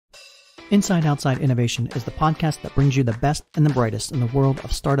Inside Outside Innovation is the podcast that brings you the best and the brightest in the world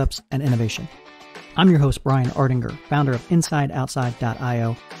of startups and innovation. I'm your host, Brian Ardinger, founder of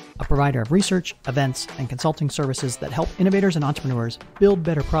InsideOutside.io, a provider of research, events, and consulting services that help innovators and entrepreneurs build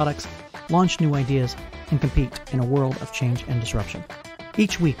better products, launch new ideas, and compete in a world of change and disruption.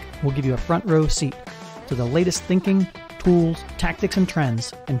 Each week, we'll give you a front row seat to the latest thinking, tools, tactics, and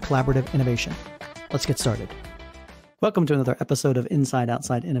trends in collaborative innovation. Let's get started. Welcome to another episode of Inside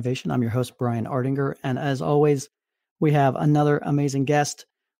Outside Innovation. I'm your host, Brian Ardinger. And as always, we have another amazing guest.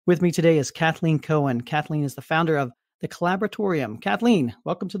 With me today is Kathleen Cohen. Kathleen is the founder of the Collaboratorium. Kathleen,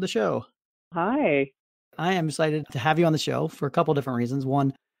 welcome to the show. Hi. I am excited to have you on the show for a couple of different reasons.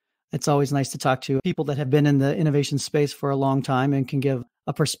 One, it's always nice to talk to people that have been in the innovation space for a long time and can give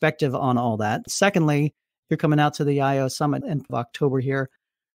a perspective on all that. Secondly, you're coming out to the IO Summit in October here.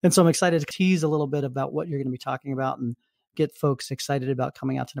 And so I'm excited to tease a little bit about what you're going to be talking about and get folks excited about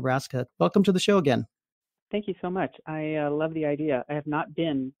coming out to Nebraska. Welcome to the show again. Thank you so much. I love the idea. I have not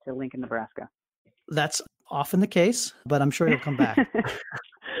been to Lincoln, Nebraska. That's often the case, but I'm sure you'll come back.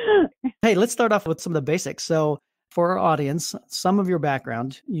 Hey, let's start off with some of the basics. So for our audience, some of your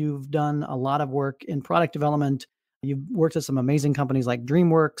background, you've done a lot of work in product development. You've worked at some amazing companies like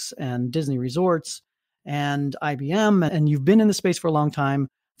DreamWorks and Disney Resorts and IBM, and you've been in the space for a long time,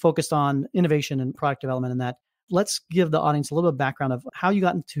 focused on innovation and product development and that. Let's give the audience a little bit of background of how you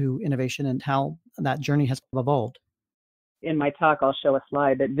got into innovation and how that journey has evolved. In my talk, I'll show a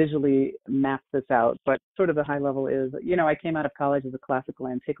slide that visually maps this out, but sort of the high level is, I came out of college as a classical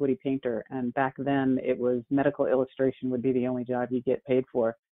antiquity painter, and back then it was medical illustration would be the only job you get paid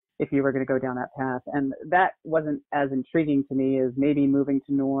for if you were going to go down that path. And that wasn't as intriguing to me as maybe moving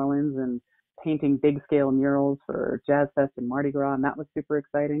to New Orleans and painting big scale murals for Jazz Fest and Mardi Gras, and that was super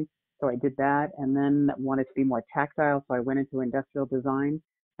exciting. So I did that, and then wanted to be more tactile, so I went into industrial design,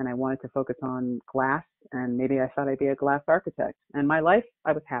 and I wanted to focus on glass, and maybe I thought I'd be a glass architect. And my life,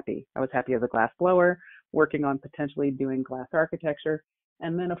 I was happy. I was happy as a glass blower, working on potentially doing glass architecture.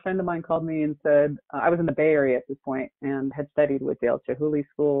 And then a friend of mine called me and said, I was in the Bay Area at this point and had studied with Dale Chihuly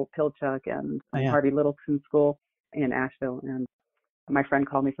School, Pilchuck, and Harvey Littleton School in Asheville. And my friend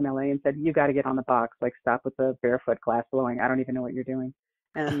called me from LA and said, you got to get on the box, like stop with the barefoot glass blowing. I don't even know what you're doing.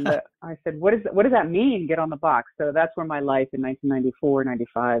 And I said, what does that mean, get on the box? So that's where my life in 1994,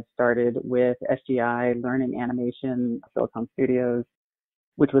 95 started with SGI, Learning Animation, Silicon Studios,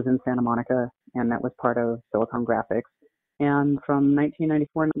 which was in Santa Monica, and that was part of Silicon Graphics. And from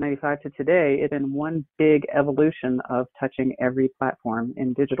 1994 and 95 to today, it's been one big evolution of touching every platform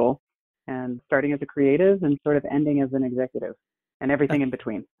in digital and starting as a creative and sort of ending as an executive and everything in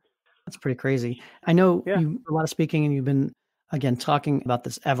between. That's pretty crazy. I know you do a lot of speaking and you've been, again, talking about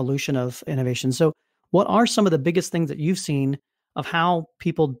this evolution of innovation. So what are some of the biggest things that you've seen of how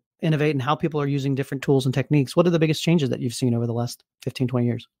people innovate and how people are using different tools and techniques? What are the biggest changes that you've seen over the last 15, 20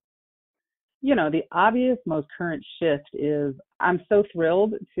 years? The obvious, most current shift is I'm so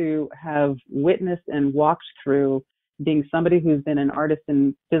thrilled to have witnessed and walked through being somebody who's been an artist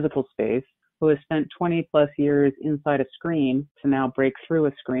in physical space, who has spent 20 plus years inside a screen to now break through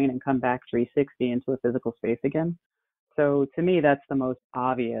a screen and come back 360 into a physical space again. So to me, that's the most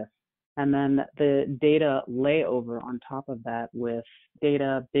obvious. And then the data layover on top of that with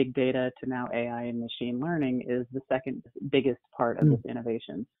data, big data to now AI and machine learning is the second biggest part of this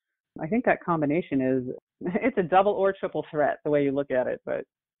innovation. I think that combination it's a double or triple threat, the way you look at it. But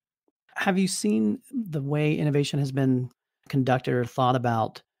have you seen the way innovation has been conducted or thought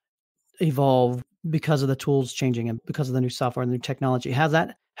about evolve because of the tools changing and because of the new software and the new technology? Has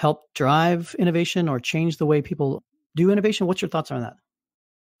that helped drive innovation or change the way people do innovation? What's your thoughts on that?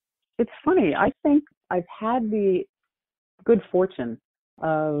 It's funny. I think I've had the good fortune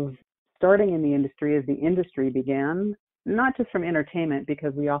of starting in the industry as the industry began, not just from entertainment,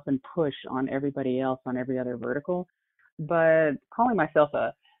 because we often push on everybody else on every other vertical, but calling myself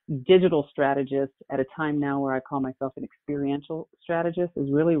a digital strategist at a time now where I call myself an experiential strategist is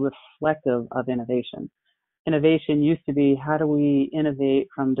really reflective of innovation. Innovation used to be, how do we innovate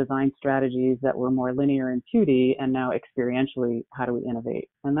from design strategies that were more linear and 2D, and now experientially, how do we innovate?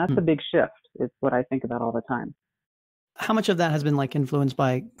 And that's a big shift. It's what I think about all the time. How much of that has been influenced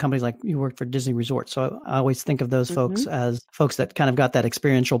by companies like you worked for Disney Resorts? So I always think of those folks as folks that kind of got that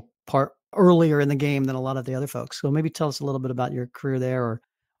experiential part earlier in the game than a lot of the other folks. So maybe tell us a little bit about your career there or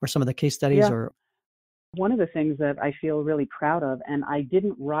some of the case studies. Or one of the things that I feel really proud of, and I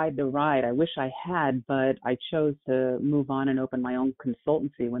didn't ride the ride, I wish I had, but I chose to move on and open my own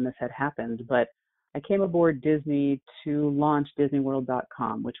consultancy when this had happened. But I came aboard Disney to launch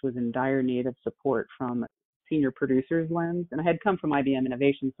DisneyWorld.com, which was in dire need of support from senior producer's lens. And I had come from IBM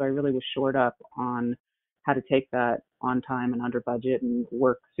Innovation, so I really was shored up on how to take that on time and under budget and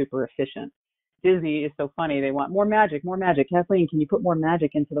work super efficient. Disney is so funny. They want more magic, more magic. Kathleen, can you put more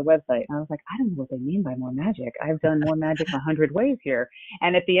magic into the website? And I was like, I don't know what they mean by more magic. I've done more magic 100 ways here.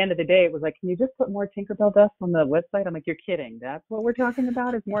 And at the end of the day, it was like, can you just put more Tinkerbell dust on the website? I'm like, you're kidding. That's what we're talking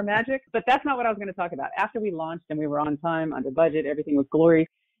about is more magic? But that's not what I was going to talk about. After we launched and we were on time, under budget, everything was glory,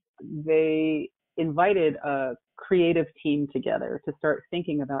 they invited a creative team together to start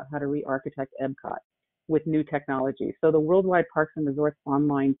thinking about how to re-architect Epcot with new technology. So the Worldwide Parks and Resorts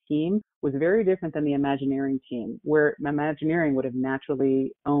online team was very different than the Imagineering team, where Imagineering would have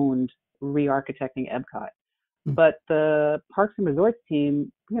naturally owned re-architecting Epcot. But the Parks and Resorts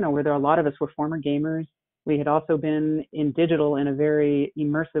team, where there a lot of us were former gamers, we had also been in digital in a very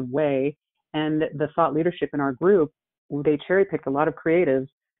immersive way. And the thought leadership in our group, they cherry-picked a lot of creatives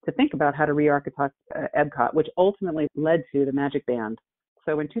to think about how to re-architect Epcot, which ultimately led to the Magic Band.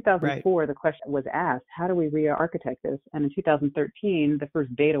 So in 2004, The question was asked, how do we re-architect this? And in 2013, the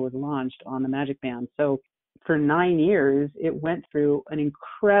first beta was launched on the Magic Band. So for 9 years, it went through an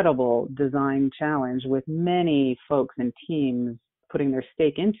incredible design challenge with many folks and teams putting their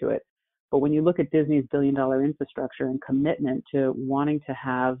stake into it. But when you look at Disney's billion-dollar infrastructure and commitment to wanting to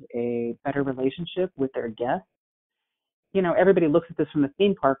have a better relationship with their guests, everybody looks at this from the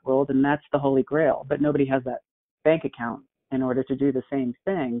theme park world, and that's the holy grail, but nobody has that bank account in order to do the same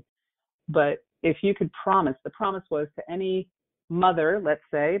thing. But if you could promise, the promise was to any mother, let's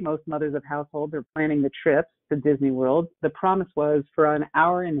say, most mothers of households are planning the trips to Disney World. The promise was for an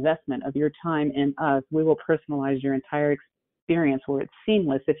hour investment of your time in us, we will personalize your entire experience where it's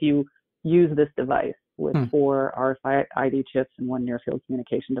seamless if you use this device with 4 RFID chips and 1 near-field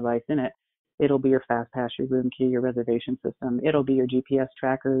communication device in it. It'll be your fast pass, your room key, your reservation system. It'll be your GPS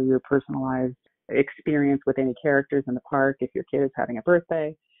tracker, your personalized experience with any characters in the park if your kid is having a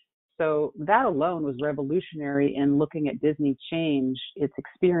birthday. So that alone was revolutionary in looking at Disney change its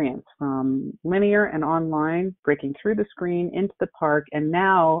experience from linear and online, breaking through the screen into the park. And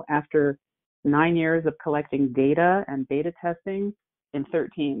now, after 9 years of collecting data and beta testing in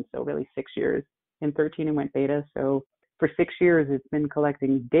 13, so really 6 years. In 13, it went beta. So for 6 years, it's been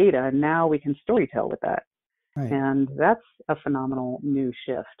collecting data. And now we can storytell with that. Right. And that's a phenomenal new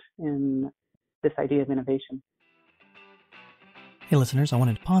shift in this idea of innovation. Hey listeners, I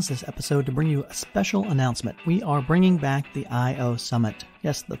wanted to pause this episode to bring you a special announcement. We are bringing back the I/O Summit.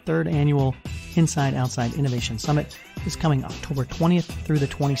 Yes, the 3rd annual Inside Outside Innovation Summit is coming October 20th through the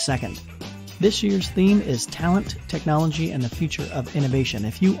 22nd. This year's theme is talent, technology, and the future of innovation.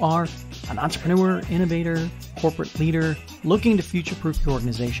 If you are an entrepreneur, innovator, corporate leader, looking to future-proof your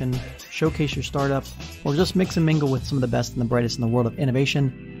organization, showcase your startup, or just mix and mingle with some of the best and the brightest in the world of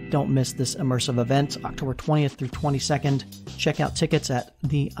innovation, don't miss this immersive event, October 20th through 22nd. Check out tickets at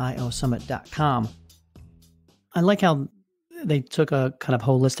theiosummit.com. I like how they took a kind of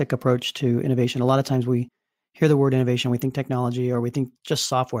holistic approach to innovation. A lot of times we hear the word innovation, we think technology, or we think just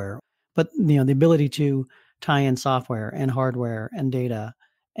software. But the ability to tie in software and hardware and data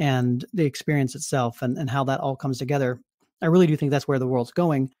and the experience itself and how that all comes together, I really do think that's where the world's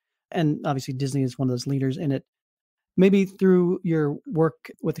going. And obviously Disney is one of those leaders in it. Maybe through your work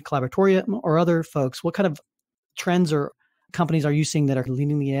with the Collaboratorium or other folks, what kind of trends or companies are you seeing that are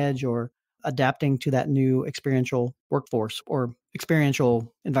leading the edge or adapting to that new experiential workforce or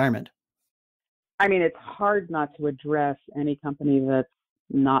experiential environment? I mean, it's hard not to address any company that's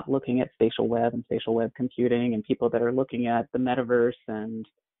not looking at spatial web and spatial web computing and people that are looking at the metaverse and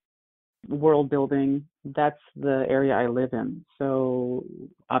world building. That's the area I live in. So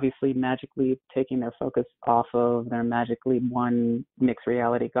obviously Magic Leap taking their focus off of their Magic Leap 1 mixed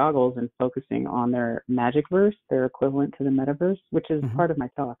reality goggles and focusing on their Magicverse, their equivalent to the metaverse, which is part of my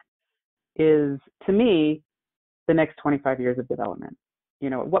talk, is to me the next 25 years of development.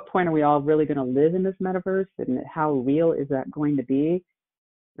 At what point are we all really going to live in this metaverse and how real is that going to be?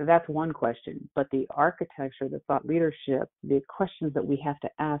 That's one question, but the architecture, the thought leadership, the questions that we have to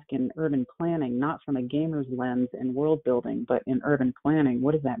ask in urban planning, not from a gamer's lens in world building, but in urban planning,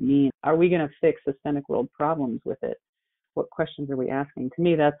 what does that mean? Are we going to fix systemic world problems with it? What questions are we asking? To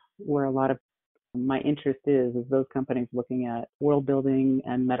me, that's where a lot of my interest is those companies looking at world building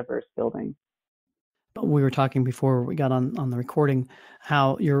and metaverse building. We were talking before we got on the recording,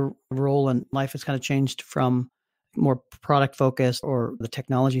 how your role in life has kind of changed from more product focused or the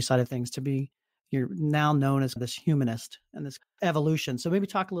technology side of things to be, you're now known as this humanist and this evolution. So maybe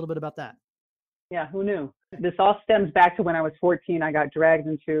talk a little bit about that. Yeah, who knew? This all stems back to when I was 14. I got dragged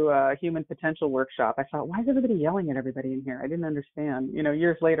into a human potential workshop. I thought, why is everybody yelling at everybody in here? I didn't understand.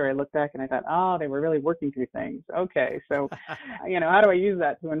 Years later, I looked back and I thought, oh, they were really working through things. Okay, so, how do I use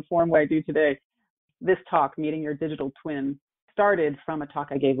that to inform what I do today? This talk, Meeting Your Digital Twin, started from a talk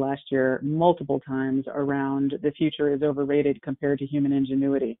I gave last year multiple times around the future is overrated compared to human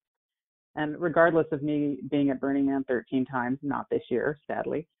ingenuity. And regardless of me being at Burning Man 13 times, not this year,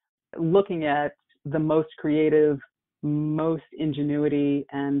 sadly, looking at the most creative, most ingenuity,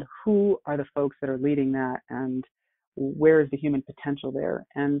 and who are the folks that are leading that, and where is the human potential there.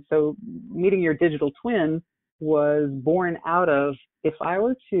 And so Meeting Your Digital Twin was born out of, if I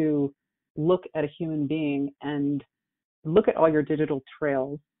were to look at a human being and look at all your digital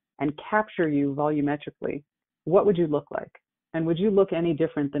trails and capture you volumetrically, what would you look like? And would you look any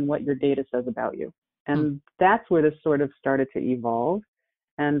different than what your data says about you? And that's where this sort of started to evolve.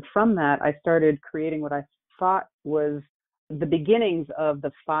 And from that, I started creating what I thought was the beginnings of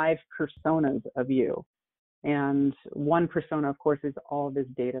the 5 personas of you. And one persona, of course, is all of this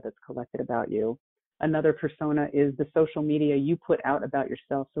data that's collected about you. Another persona is the social media you put out about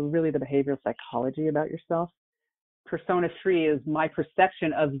yourself. So really the behavioral psychology about yourself. Persona 3 is my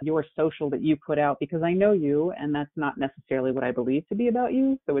perception of your social that you put out, because I know you, and that's not necessarily what I believe to be about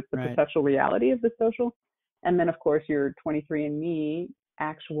you. So it's the perceptual reality of the social. And then, of course, your 23andMe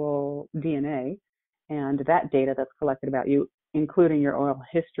actual DNA and that data that's collected about you, including your oral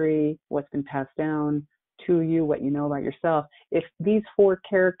history, what's been passed down to you, what you know about yourself. If these 4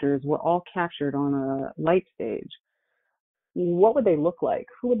 characters were all captured on a light stage, what would they look like?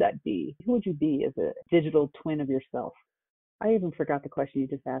 Who would that be? Who would you be as a digital twin of yourself? I even forgot the question you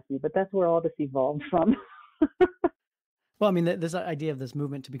just asked me, but that's where all this evolved from. Well, I mean, this idea of this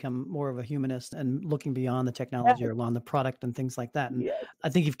movement to become more of a humanist and looking beyond the technology or beyond the product and things like that. And I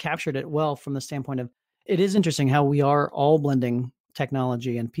think you've captured it well from the standpoint of, it is interesting how we are all blending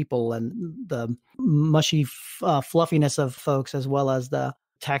technology and people and the mushy fluffiness of folks, as well as the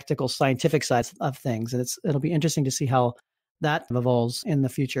tactical scientific sides of things. And it'll be interesting to see how that evolves in the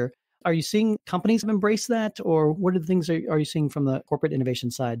future. Are you seeing companies embrace that, or what are the things are you seeing from the corporate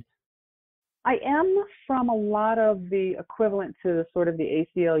innovation side? I am from a lot of the equivalent to sort of the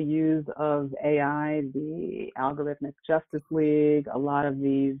ACLUs of AI, the Algorithmic Justice League, a lot of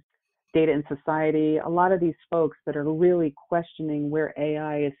these Data in Society, a lot of these folks that are really questioning where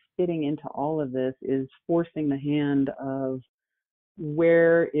AI is fitting into all of this, is forcing the hand of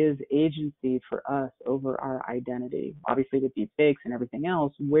where is agency for us over our identity. Obviously with deep fakes and everything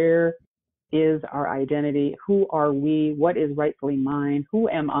else, where is our identity? Who are we? What is rightfully mine? Who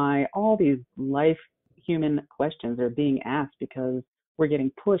am I? All these human questions are being asked because we're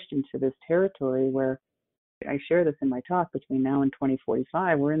getting pushed into this territory where, I share this in my talk, between now and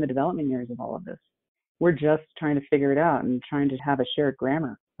 2045, we're in the development years of all of this. We're just trying to figure it out and trying to have a shared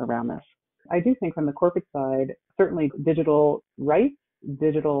grammar around this. I do think from the corporate side, certainly digital rights,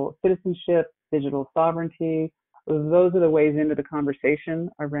 digital citizenship, digital sovereignty, those are the ways into the conversation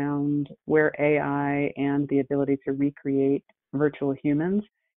around where AI and the ability to recreate virtual humans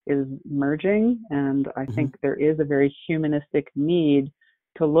is merging. And I think there is a very humanistic need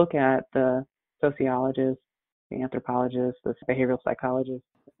to look at the sociologists, the anthropologists, the behavioral psychologists,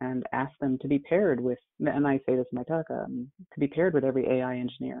 and ask them to be paired with, and I say this in my talk, to be paired with every AI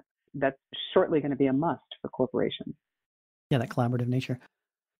engineer. That's shortly going to be a must for corporations. Yeah, that collaborative nature.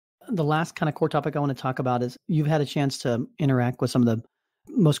 The last kind of core topic I want to talk about is, you've had a chance to interact with some of the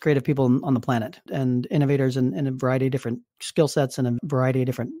most creative people on the planet and innovators in a variety of different skill sets and a variety of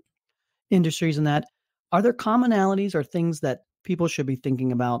different industries and that. Are there commonalities or things that people should be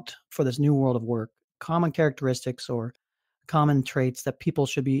thinking about for this new world of work? Common characteristics or common traits that people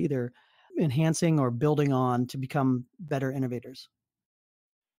should be either enhancing or building on to become better innovators?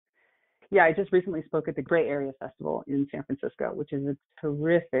 Yeah, I just recently spoke at the Gray Area Festival in San Francisco, which is a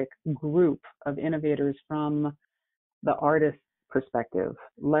terrific group of innovators from the artist perspective,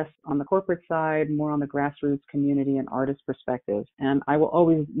 less on the corporate side, more on the grassroots community and artist perspective. And I will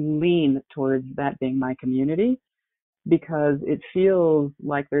always lean towards that being my community, because it feels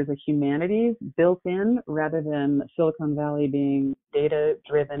like there's a humanities built in, rather than Silicon Valley being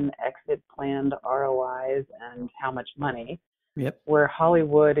data-driven, exit planned ROIs and how much money. Yep. Where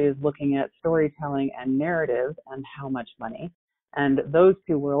Hollywood is looking at storytelling and narrative and how much money. And those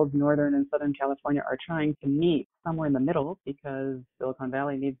two worlds, Northern and Southern California, are trying to meet somewhere in the middle, because Silicon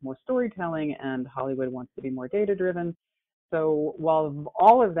Valley needs more storytelling and Hollywood wants to be more data-driven. So while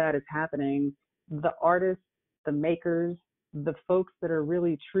all of that is happening, the artists, the makers, the folks that are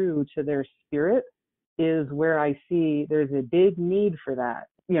really true to their spirit is where I see there's a big need for that.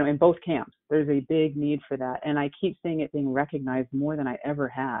 in both camps, there's a big need for that. And I keep seeing it being recognized more than I ever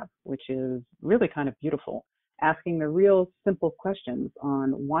have, which is really kind of beautiful. Asking the real simple questions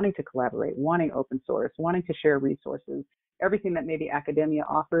on wanting to collaborate, wanting open source, wanting to share resources, everything that maybe academia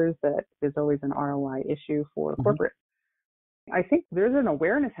offers that is always an ROI issue for corporate. I think there's an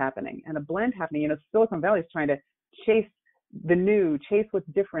awareness happening and a blend happening. Silicon Valley is trying to chase the new, chase what's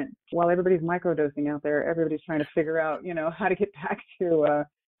different. While everybody's microdosing out there, everybody's trying to figure out, how to get back to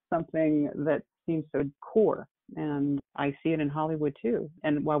something that seems so core. And I see it in Hollywood too.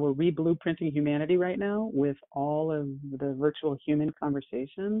 And while we're re-blueprinting humanity right now with all of the virtual human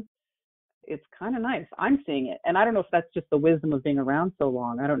conversation, it's kind of nice. I'm seeing it. And I don't know if that's just the wisdom of being around so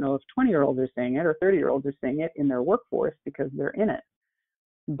long. I don't know if 20-year-olds are seeing it or 30-year-olds are seeing it in their workforce because they're in it.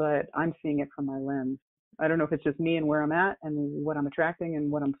 But I'm seeing it from my lens. I don't know if it's just me and where I'm at and what I'm attracting and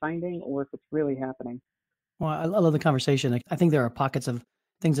what I'm finding, or if it's really happening. Well, I love the conversation. I think there are pockets of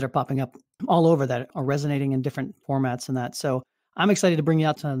things that are popping up all over that are resonating in different formats and that. So I'm excited to bring you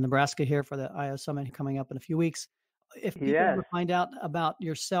out to Nebraska here for the IO Summit coming up in a few weeks. If people want to find out about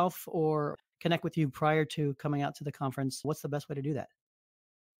yourself or connect with you prior to coming out to the conference, what's the best way to do that?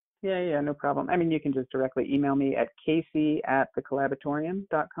 Yeah, no problem. I mean, you can just directly email me at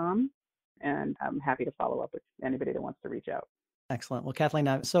casey@thecollaboratorium.com, and I'm happy to follow up with anybody that wants to reach out. Excellent. Well, Kathleen,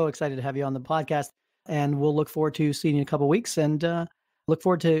 I'm so excited to have you on the podcast, and we'll look forward to seeing you in a couple of weeks and look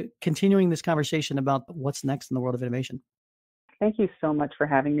forward to continuing this conversation about what's next in the world of innovation. Thank you so much for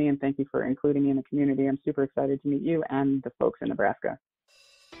having me, and thank you for including me in the community. I'm super excited to meet you and the folks in Nebraska.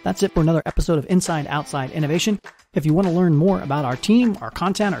 That's it for another episode of Inside Outside Innovation. If you want to learn more about our team, our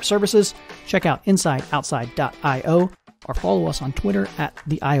content, our services, check out insideoutside.io or follow us on Twitter at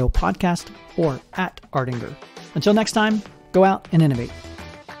the IO Podcast or at Ardinger. Until next time, go out and innovate.